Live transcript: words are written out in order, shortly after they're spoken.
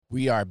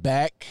We are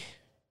back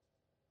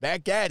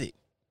at it.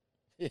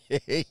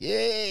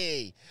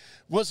 Hey,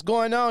 what's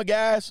going on,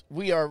 guys?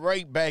 We are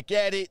right back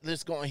at it.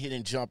 Let's go ahead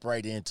and jump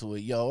right into it.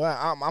 Yo,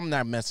 I'm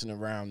not messing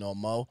around no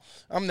more.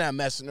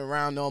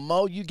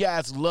 You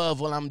guys love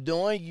what I'm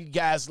doing. You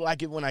guys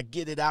like it when I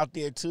get it out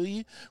there to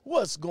you.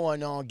 What's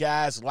going on,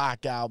 guys?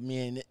 Lockout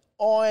Man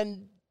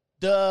on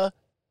the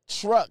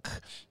truck.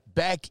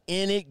 Back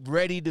in it,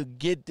 ready to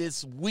get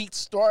this week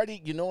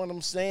started. You know what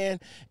I'm saying?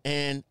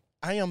 And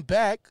I am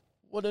back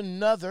with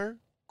another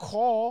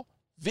call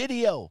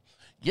video.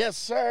 Yes,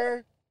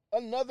 sir.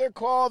 Another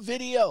call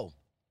video.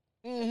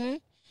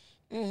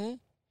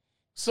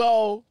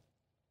 So,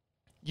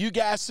 you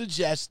guys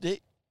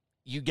suggested.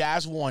 You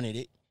guys wanted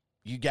it.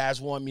 You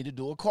guys want me to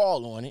do a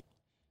call on it.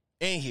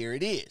 And here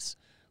it is.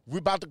 We're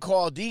about to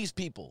call these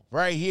people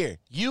right here.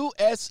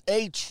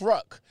 USA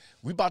Truck.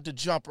 We about to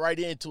jump right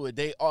into it.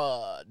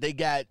 They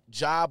got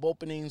job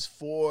openings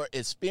for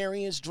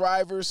experienced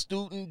drivers,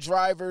 student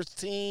drivers,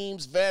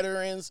 teams,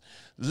 veterans,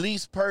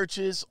 lease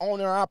purchase,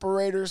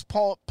 owner-operators,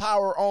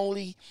 power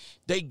only.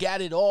 They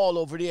got it all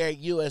over there at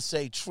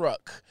USA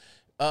Truck.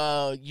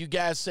 You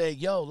guys say,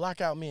 yo,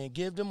 Lockout Man,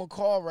 give them a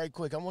call right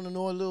quick. I want to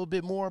know a little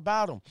bit more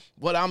about them.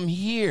 But I'm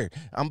here.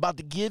 I'm about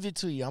to give it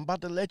to you. I'm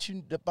about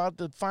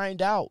to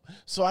find out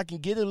so I can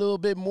get a little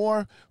bit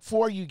more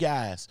for you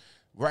guys.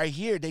 Right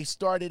here, they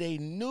started a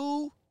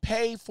new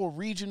pay for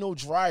regional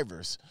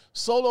drivers.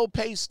 Solo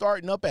pay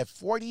starting up at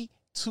 42.5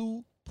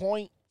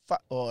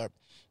 or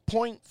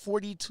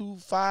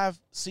 0.425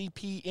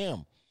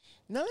 CPM.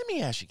 Now, let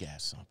me ask you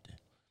guys something.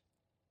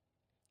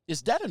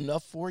 Is that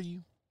enough for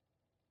you?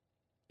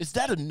 Is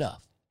that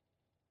enough?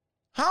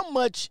 How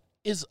much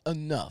is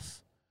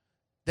enough?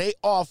 They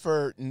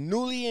offer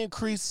newly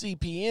increased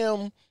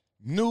CPM,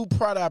 new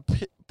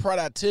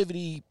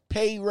productivity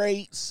pay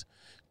rates,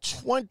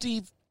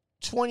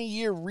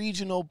 20-year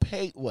regional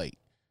pay,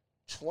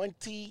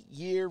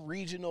 20-year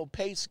regional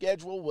pay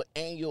schedule with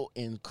annual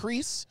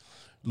increase,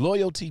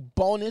 loyalty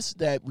bonus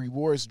that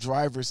rewards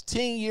drivers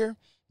tenure,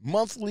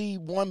 monthly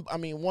 1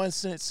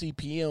 cent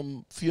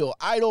CPM fuel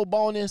idle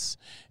bonus,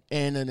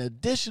 and an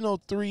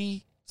additional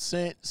 3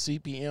 cent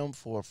CPM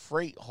for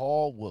freight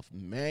haul with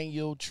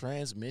manual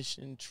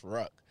transmission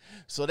truck.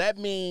 So that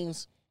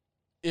means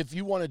if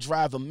you want to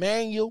drive a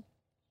manual,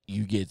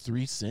 you get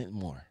 3 cents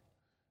more.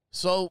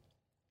 So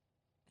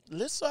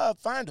let's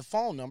find the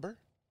phone number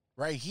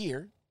right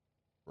here,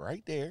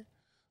 right there.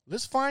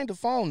 Let's find the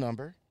phone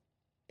number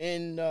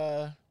and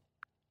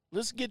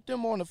let's get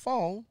them on the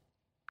phone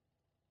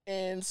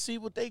and see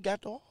what they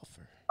got to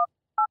offer.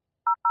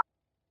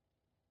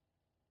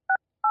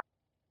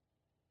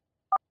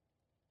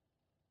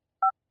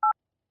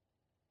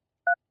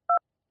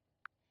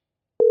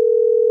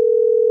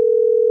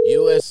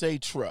 USA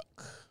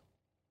Truck.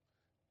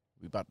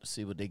 We about to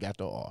see what they got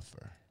to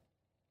offer.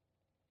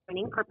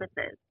 Training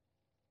purposes.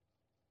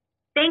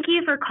 Thank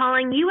you for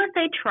calling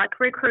USA Truck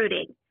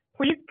Recruiting.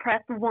 Please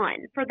press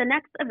 1 for the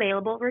next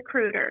available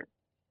recruiter.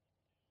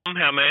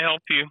 How may I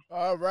help you?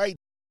 All right.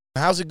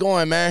 How's it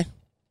going, man?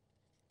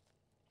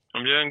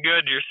 I'm doing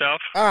good. Yourself?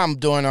 I'm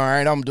doing all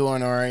right.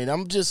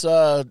 I'm just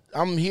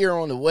I'm here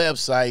on the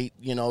website,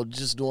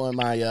 just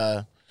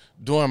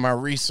doing my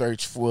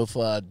research with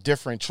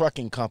different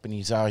trucking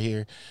companies out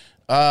here.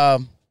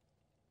 I'm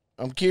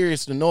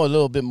curious to know a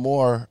little bit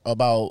more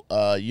about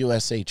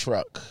USA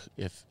Truck,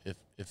 if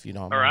you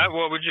don't mind. All right.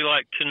 What would you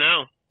like to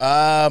know?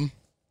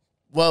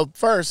 Well,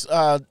 first,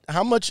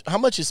 how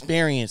much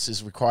experience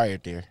is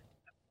required there?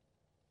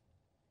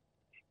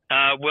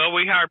 Well,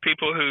 we hire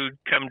people who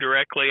come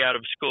directly out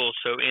of school,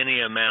 so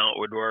any amount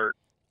would work.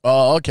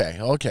 Oh, okay.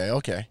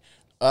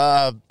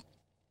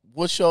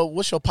 What's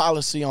your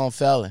policy on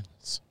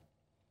felons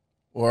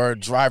or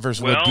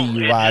drivers with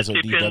DUIs or DWIs? It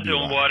just depends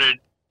on what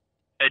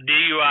a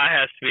DUI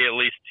has to be at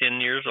least 10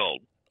 years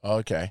old.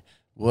 Okay.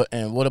 What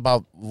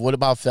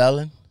about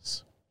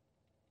felons?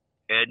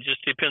 It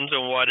just depends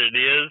on what it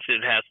is.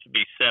 It has to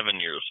be 7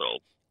 years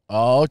old.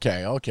 Oh,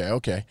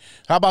 okay.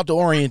 How about the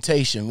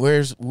orientation?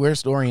 Where's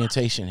the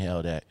orientation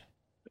held at?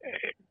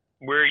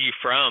 Where are you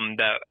from?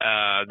 That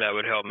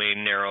would help me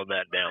narrow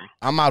that down.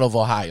 I'm out of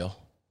Ohio.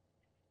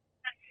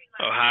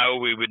 Ohio,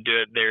 we would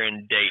do it there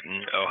in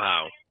Dayton,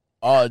 Ohio.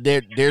 Oh,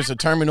 there's a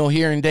terminal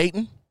here in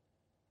Dayton?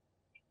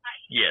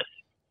 Yes.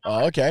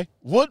 Oh, okay.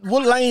 What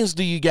lanes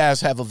do you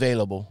guys have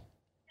available?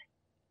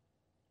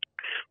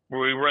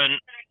 We run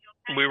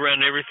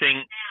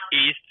everything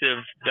east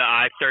of the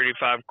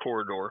I-35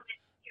 corridor.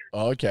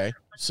 Okay.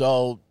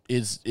 So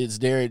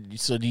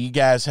do you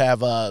guys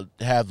have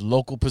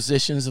local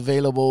positions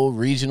available,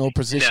 regional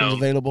positions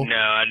available? No,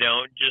 I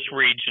don't. Just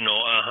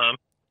regional.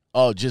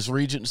 Oh, just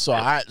region. So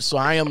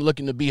I am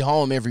looking to be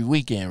home every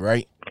weekend,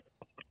 right?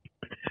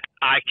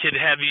 I could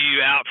have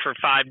you out for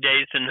 5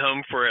 days and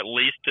home for at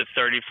least a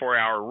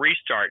 34-hour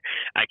restart.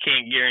 I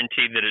can't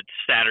guarantee that it's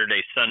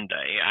Saturday,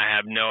 Sunday. I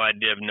have no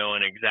idea of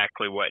knowing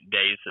exactly what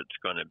days it's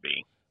going to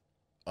be.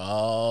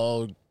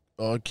 Oh,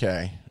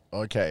 okay.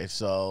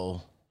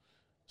 So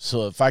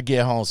So if I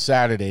get home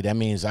Saturday, that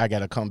means I got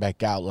to come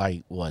back out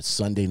like, what,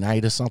 Sunday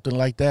night or something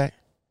like that?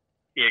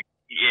 It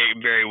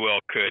very well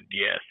could,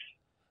 yes.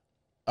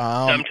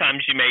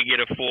 Sometimes you may get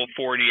a full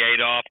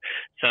 48 off,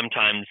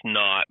 sometimes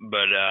not,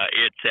 but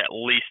it's at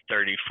least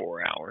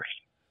 34 hours.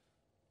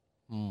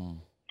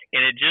 And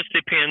it just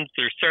depends.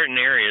 There's certain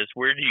areas.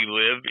 Where do you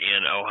live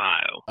in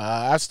Ohio?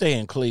 I stay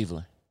in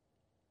Cleveland.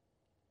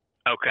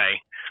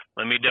 Okay.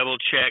 Let me double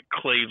check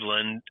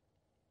Cleveland.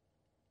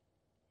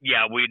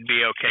 Yeah, we'd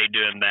be okay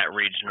doing that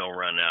regional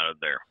run out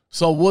of there.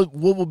 So what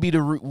would be the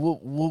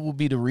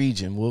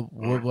region?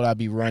 What would I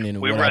be running?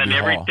 And we run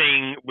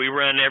everything. We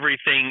run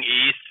everything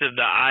east of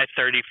the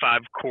I-35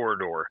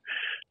 corridor.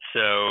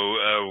 So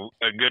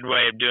a good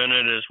way of doing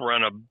it is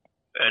run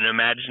an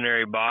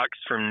imaginary box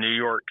from New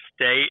York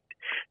State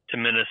to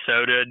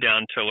Minnesota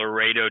down to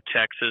Laredo,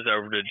 Texas,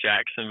 over to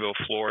Jacksonville,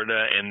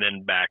 Florida, and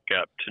then back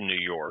up to New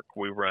York.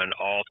 We run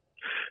all.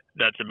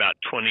 That's about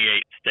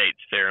 28 states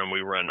there, and we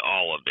run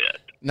all of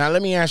it. Now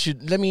let me ask you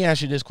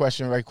this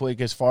question right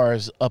quick. As far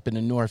as up in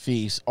the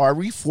Northeast, are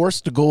we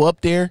forced to go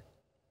up there?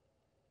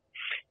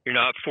 You're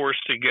not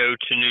forced to go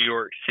to New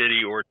York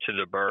City or to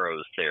the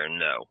boroughs there.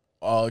 No.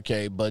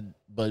 Okay, but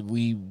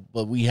we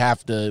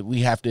have to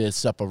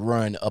accept a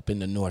run up in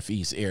the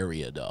Northeast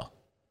area though.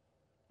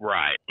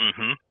 Right.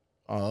 Mm-hmm.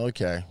 Oh,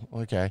 okay.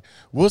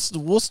 What's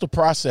the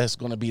process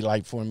going to be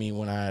like for me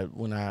when I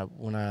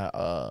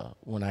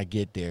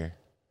get there?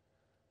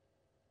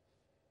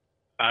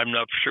 I'm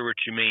not sure what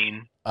you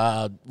mean.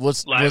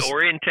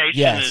 Orientation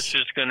yes. is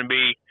just going to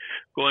be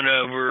going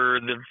over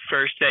the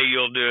first day.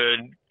 You'll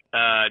do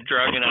a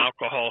drug and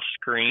alcohol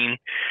screen.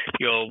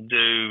 You'll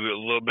do a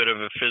little bit of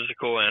a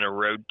physical and a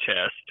road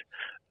test,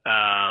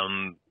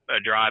 a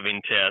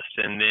driving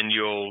test, and then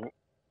you'll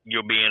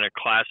be in a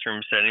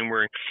classroom setting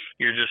where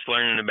you're just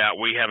learning about,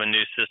 we have a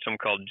new system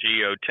called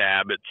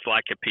GeoTab. It's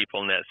like a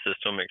PeopleNet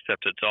system,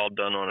 except it's all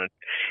done on a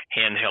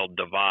handheld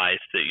device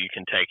that you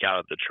can take out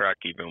of the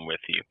truck even with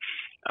you.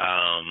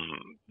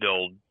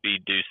 They'll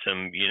do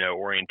some,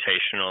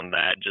 orientation on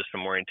that, just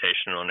some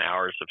orientation on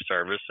hours of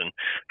service and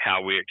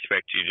how we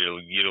expect you to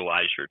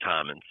utilize your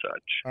time and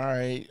such. All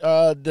right.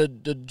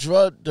 The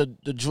drug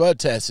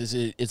test, is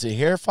it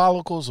hair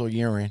follicles or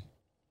urine?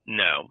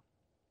 No.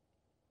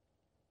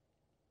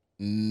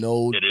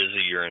 No. It is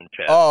a urine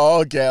test.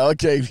 Oh, okay.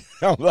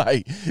 I'm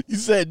like, you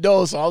said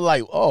no, so I'm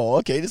like, oh,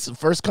 okay. This is the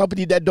first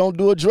company that don't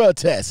do a drug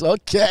test.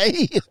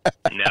 Okay.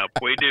 Nope,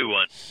 we do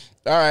one.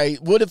 All right.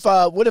 What if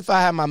I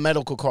have my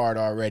medical card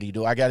already?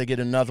 Do I got to get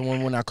another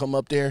one when I come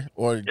up there,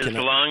 or as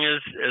long as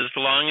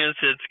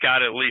it's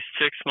got at least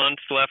 6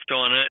 months left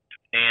on it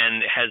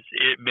and has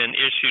it been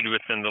issued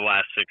within the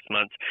last 6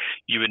 months,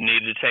 you would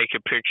need to take a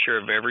picture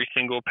of every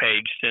single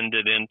page, send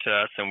it in to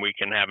us, and we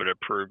can have it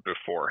approved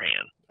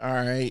beforehand. All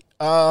right.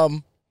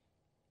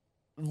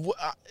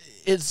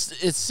 It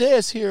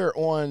says here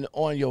on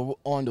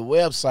the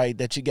website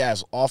that you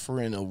guys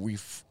offering a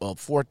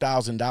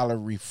 $4,000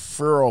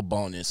 referral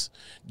bonus.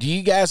 Do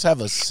you guys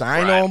have a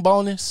sign-on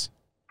bonus?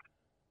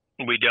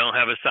 We don't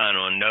have a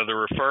sign-on. No, the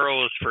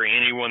referral is for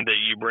anyone that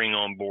you bring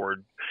on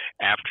board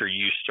after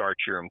you start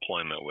your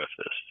employment with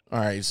us. All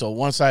right. So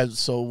once I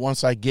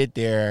get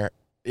there,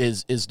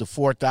 is the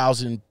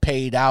 $4,000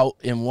 paid out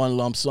in one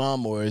lump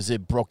sum, or is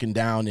it broken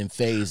down in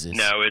phases?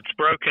 No, it's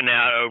broken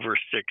out over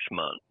 6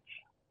 months.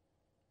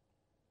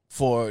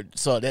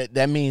 So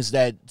that means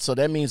a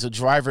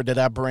driver that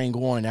I bring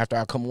on after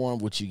I come on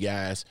with you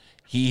guys,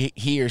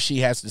 he or she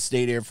has to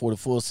stay there for the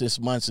full 6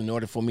 months in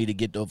order for me to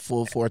get the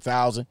full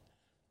 $4,000.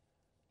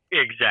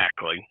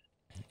 Exactly.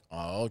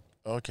 Oh,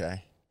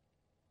 okay.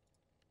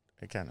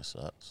 It kind of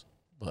sucks,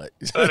 but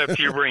if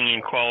you're bringing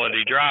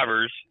quality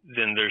drivers,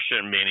 then there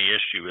shouldn't be any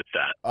issue with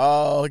that.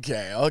 Oh,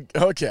 okay.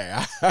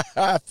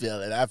 I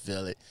feel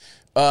it.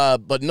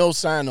 But no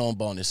sign-on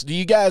bonus. Do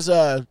you guys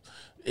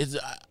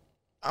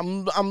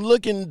I'm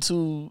looking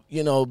to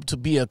to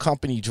be a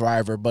company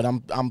driver, but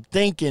I'm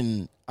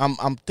thinking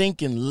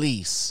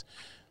lease.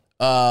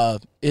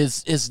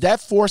 Is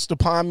that forced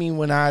upon me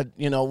when I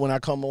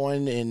come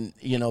on and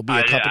be a company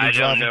driver? I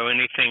don't know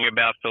anything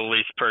about the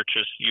lease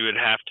purchase. You would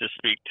have to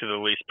speak to the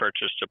lease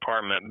purchase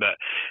department. But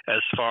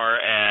as far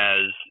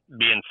as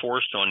being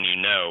forced on you,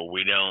 no,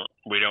 we don't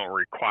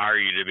require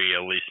you to be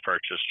a lease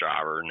purchase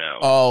driver. No.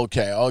 Oh,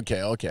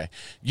 okay.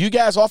 You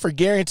guys offer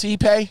guarantee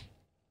pay?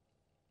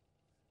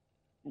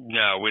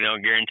 No, we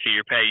don't guarantee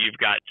your pay. You've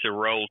got to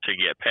roll to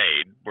get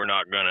paid. We're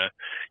not going to,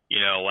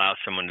 allow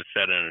someone to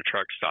sit in a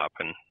truck stop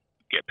and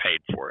get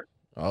paid for it.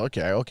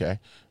 Okay.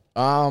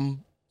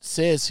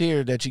 Says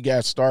here that you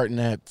guys starting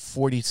at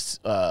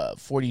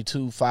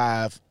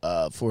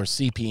 42.5 for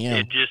CPM.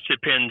 It just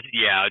depends.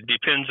 Yeah, it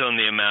depends on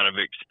the amount of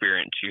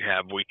experience you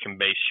have. We can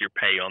base your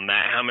pay on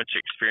that. How much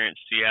experience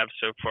do you have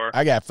so far?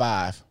 I got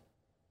 5.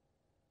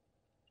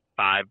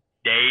 5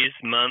 days,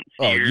 months,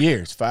 years?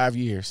 Years. 5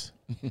 years.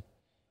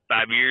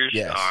 5 years?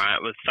 Yes. All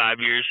right. With 5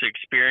 years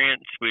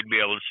experience, we'd be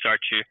able to start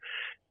you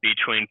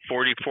between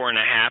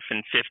 44.5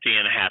 and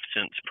 50.5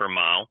 cents per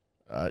mile.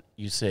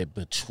 You said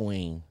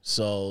between,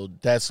 so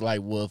that's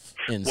like with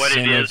incentives. What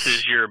it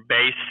is your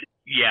base.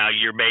 Yeah,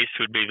 your base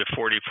would be the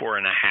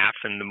 44.5,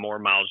 and the more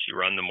miles you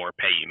run, the more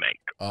pay you make.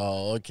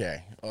 Oh,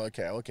 okay.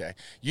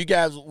 You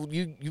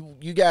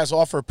guys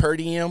offer per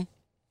diem?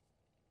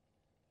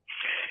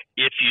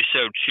 If you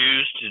so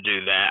choose to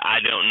do that. I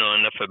don't know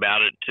enough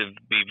about it to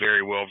be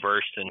very well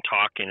versed in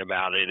talking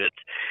about it.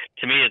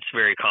 To me, it's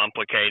very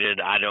complicated.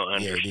 I don't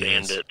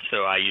understand it,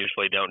 so I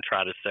usually don't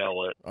try to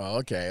sell it. Oh,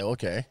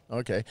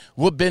 okay.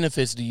 What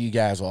benefits do you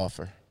guys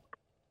offer?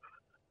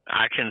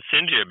 I can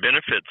send you a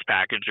benefits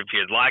package if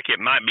you'd like. It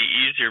might be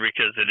easier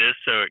because it is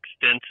so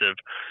extensive.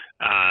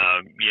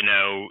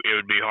 It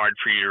would be hard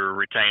for you to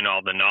retain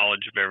all the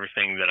knowledge of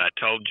everything that I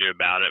told you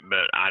about it,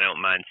 but I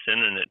don't mind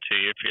sending it to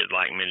you if you'd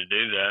like me to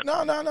do that.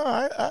 No.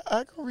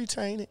 I can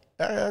retain it.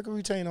 I can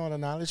retain all the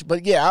knowledge.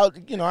 But yeah, I'll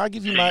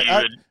give you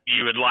my.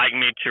 You would like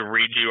me to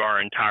read you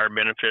our entire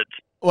benefits?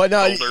 Well,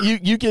 no,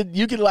 you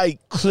could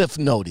like cliff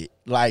note it,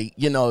 like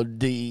Okay.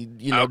 Do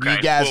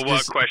you guys? Well,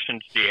 what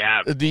questions do you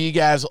have? Do you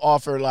guys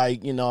offer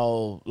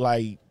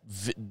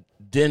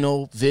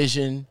dental,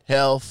 vision,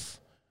 health?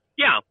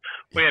 Yeah,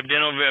 we have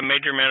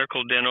major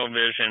medical, dental,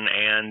 vision,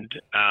 and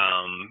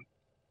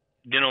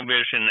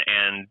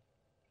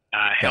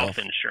health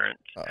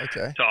insurance.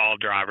 Okay. To all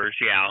drivers,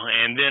 yeah.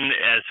 And then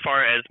as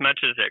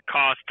much as it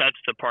costs,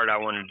 that's the part I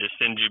wanted to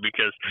send you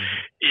because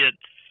it's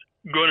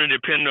going to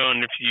depend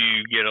on if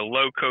you get a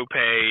low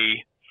copay,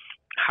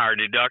 higher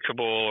deductible,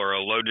 or a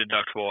low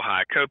deductible,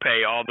 high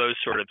copay. All those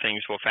sort of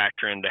things will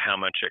factor into how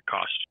much it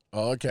costs.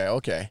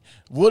 Okay.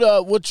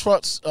 What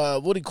trucks?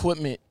 What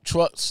equipment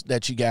trucks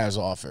that you guys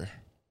offer?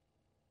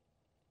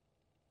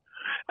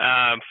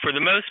 For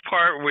the most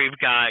part, we've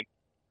got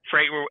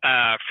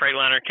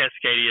Freightliner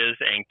Cascadias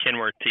and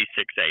Kenworth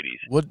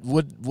T680s.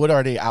 What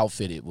are they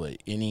outfitted with?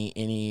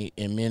 Any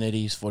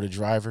amenities for the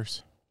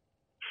drivers?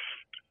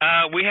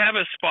 We have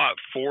a spot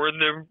for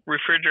the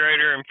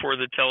refrigerator and for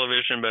the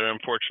television, but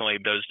unfortunately,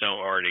 those don't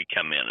already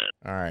come in it.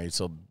 All right,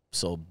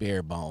 so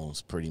bare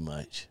bones, pretty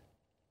much.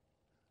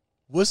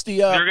 What's the?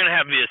 They're going to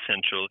have the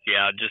essentials,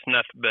 yeah, just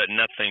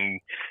nothing.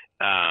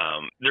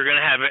 They're going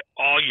to have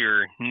all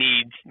your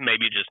needs,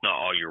 maybe just not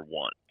all your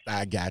wants.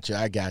 I got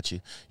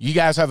you. You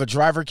guys have a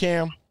driver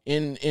cam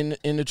in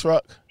the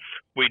truck?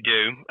 We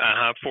do,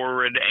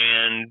 forward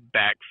and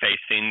back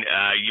facing.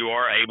 You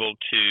are able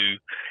to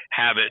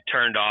have it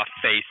turned off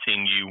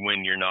facing you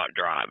when you're not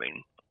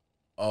driving.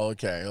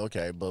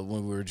 Okay. But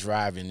when we're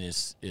driving,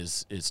 it's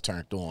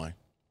turned on.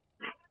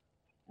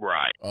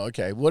 Right.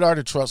 Okay. What are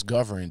the trucks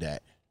governed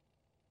at?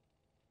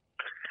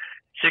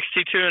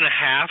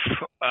 62.5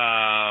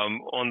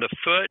 on the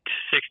foot,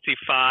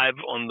 65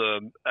 on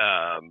the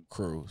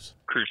cruise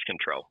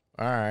control.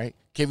 All right.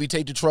 Can we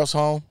take the trucks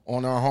home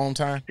on our home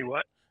time? See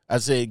what? I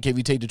said, can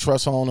we take the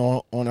trucks home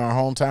on our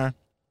home time?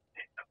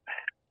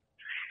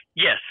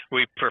 Yes,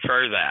 we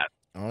prefer that.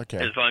 Okay.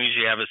 As long as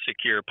you have a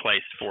secure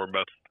place for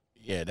both.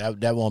 Yeah,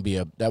 that won't be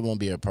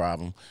a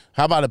problem.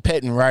 How about a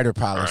pet and rider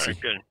policy? All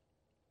right, good.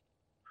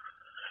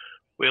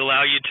 We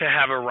allow you to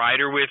have a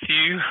rider with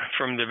you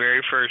from the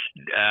very first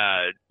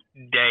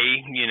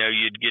day.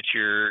 You'd get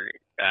your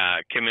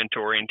come into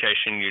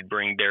orientation, you'd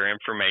bring their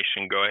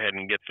information, go ahead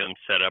and get them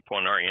set up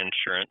on our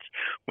insurance.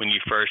 When you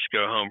first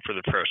go home for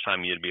the first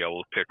time, you'd be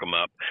able to pick them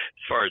up.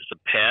 As far as the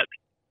pet,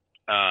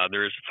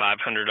 there's a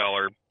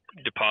 $500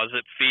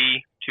 deposit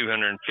fee,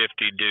 $250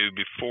 due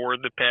before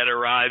the pet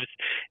arrives,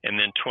 and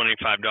then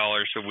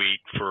 $25 a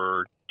week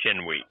for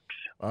 10 weeks.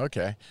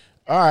 Okay.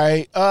 All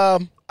right.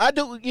 I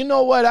do. You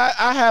know what?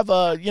 I have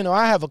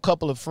a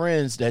couple of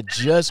friends that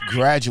just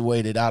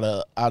graduated out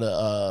of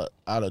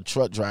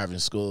truck driving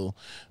school.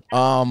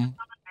 And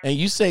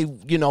you say,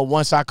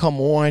 once I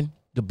come on,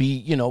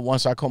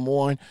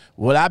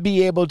 would I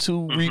be able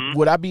to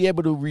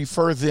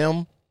refer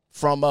them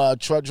from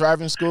truck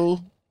driving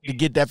school to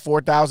get that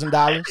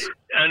 $4,000?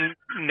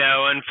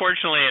 No,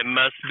 unfortunately, it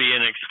must be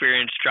an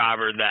experienced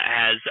driver that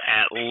has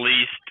at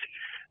least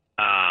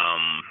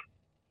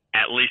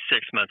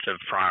 6 months of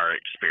prior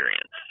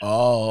experience.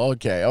 Oh,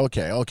 okay. All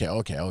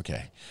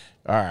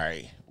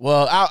right.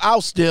 Well,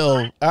 I'll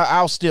still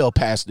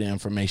pass the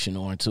information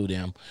on to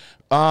them.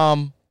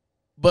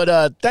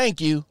 But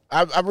thank you.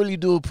 I really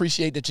do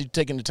appreciate that you're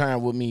taking the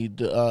time with me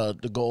to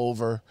go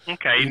over.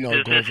 Okay.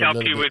 Does this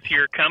help you with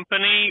your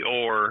company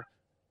or?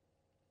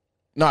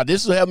 No,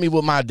 this will help me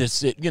with my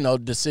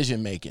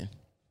decision making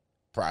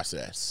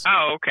process.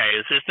 Oh, okay.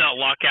 Is this not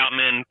Lockout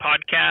Men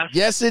podcast?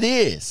 Yes, it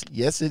is.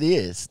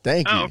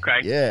 Thank you. Oh,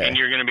 okay. Yeah. And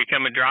you're going to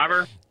become a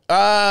driver?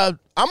 I'm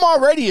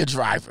already a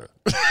driver.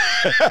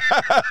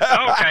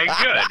 Okay,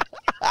 good.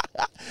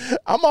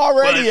 I'm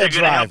already a driver. It's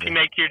going to help you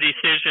make your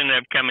decision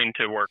of coming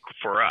to work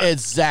for us.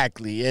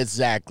 Exactly.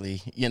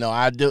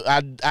 I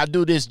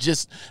do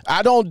this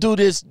I don't do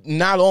this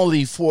not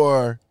only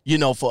for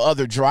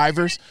other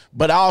drivers,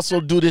 but I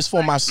also do this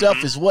for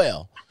myself as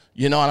well.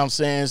 You know what I'm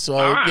saying? So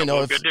All right, you know,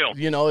 well, if good deal.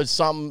 you know, if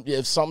something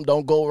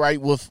don't go right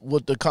with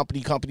the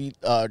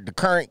the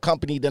current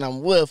company that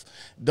I'm with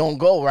don't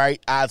go right,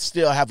 I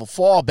still have a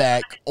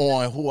fallback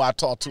on who I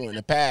talked to in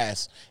the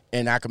past,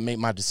 and I can make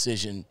my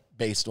decision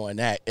based on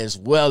that, as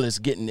well as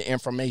getting the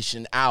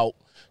information out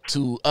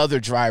to other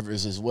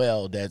drivers as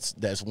well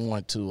that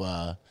want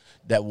to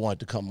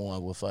come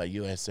on with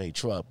USA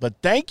Truck. But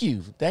thank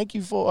you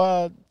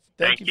for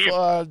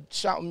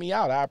shouting me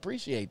out. I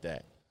appreciate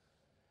that.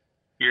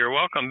 You're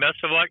welcome.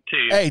 Best of luck to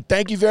you. Hey,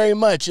 thank you very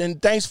much,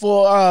 and thanks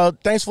for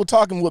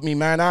talking with me,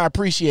 man. I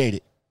appreciate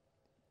it.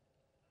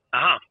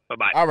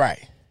 Bye-bye. All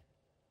right.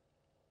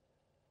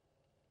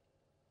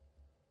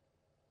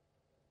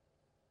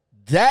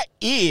 That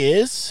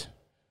is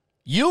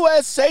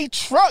USA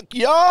Truck,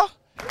 y'all.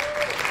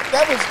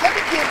 Let me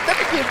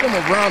give them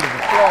a round of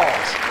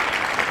applause.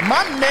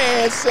 My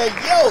man said,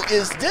 "Yo,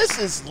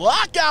 is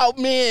Lockout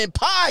Man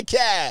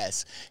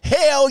podcast?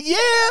 Hell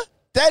yeah,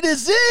 that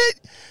is it."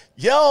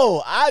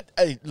 Yo,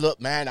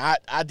 look, man,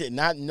 I did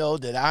not know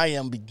that I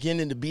am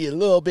beginning to be a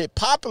little bit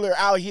popular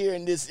out here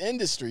in this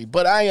industry,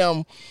 but I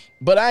am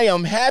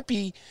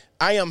happy.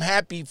 I am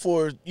happy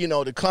for, you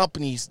know, the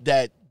companies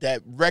that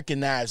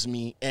recognize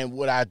me and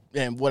what I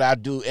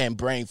do and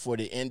bring for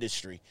the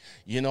industry.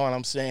 You know what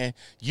I'm saying?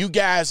 You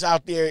guys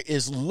out there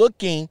is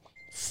looking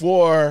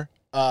for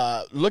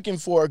a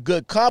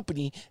good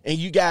company, and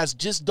you guys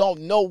just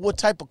don't know what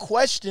type of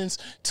questions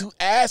to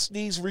ask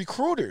these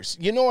recruiters.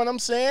 You know what I'm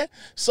saying?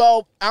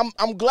 So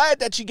I'm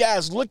glad that you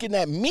guys looking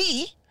at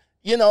me.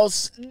 You know,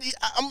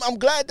 I'm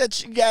glad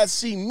that you guys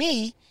see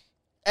me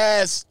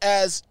as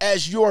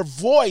your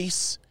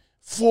voice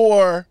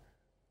for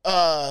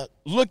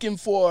looking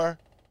for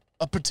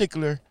a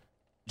particular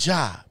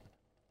job.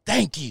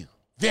 Thank you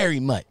very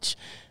much.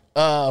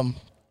 I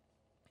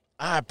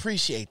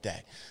appreciate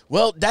that.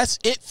 Well, that's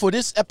it for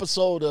this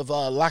episode of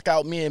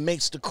Lockout Man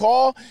Makes the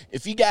Call.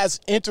 If you guys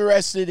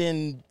interested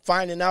in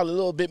finding out a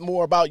little bit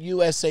more about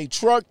USA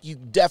Truck, you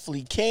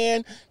definitely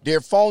can. Their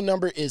phone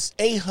number is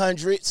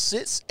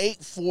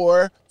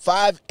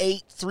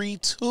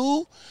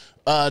 800-684-5832.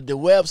 The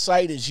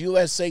website is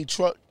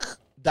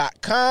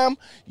usatruck.com.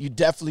 You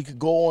definitely could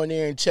go on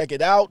there and check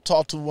it out.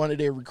 Talk to one of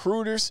their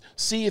recruiters.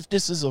 See if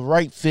this is a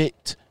right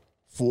fit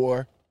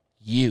for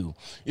you.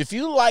 If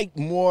you like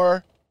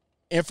more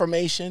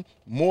information,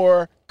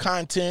 more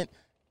content,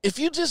 if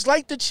you just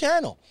like the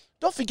channel,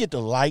 don't forget to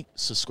like,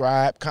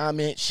 subscribe,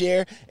 comment,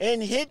 share,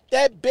 and hit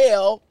that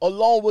bell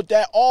along with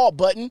that all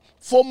button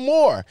for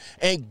more.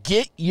 And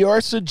get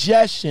your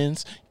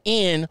suggestions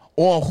in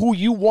on who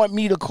you want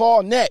me to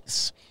call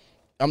next.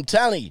 I'm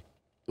telling you,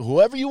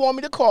 whoever you want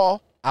me to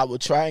call, I will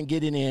try and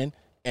get it in,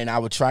 and I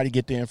will try to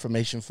get the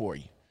information for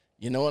you.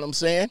 You know what I'm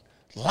saying?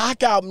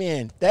 Lockout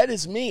Man, that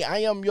is me. I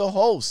am your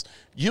host.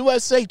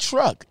 USA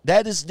Truck,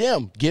 that is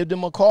them. Give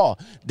them a call.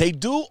 They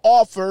do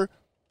offer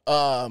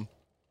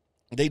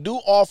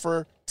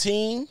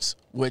teams,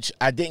 which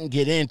I didn't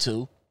get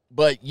into,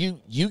 but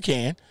you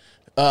can.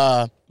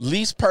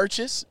 Lease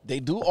purchase, they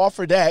do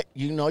offer that.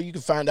 You know, you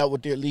can find out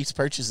what their lease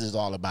purchase is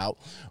all about.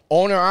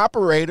 Owner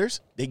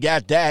operators, they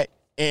got that.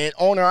 And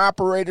owner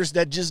operators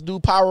that just do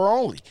power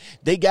only,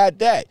 they got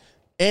that.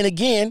 And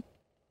again,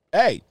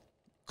 hey,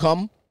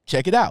 come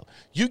check it out.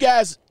 You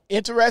guys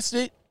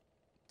interested?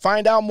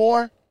 Find out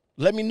more.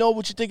 Let me know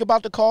what you think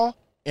about the call,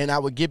 and I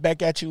will get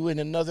back at you in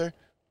another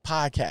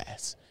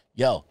podcast.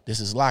 Yo, this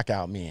is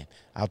Lockout Man.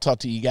 I'll talk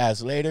to you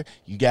guys later.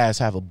 You guys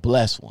have a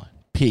blessed one.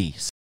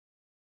 Peace.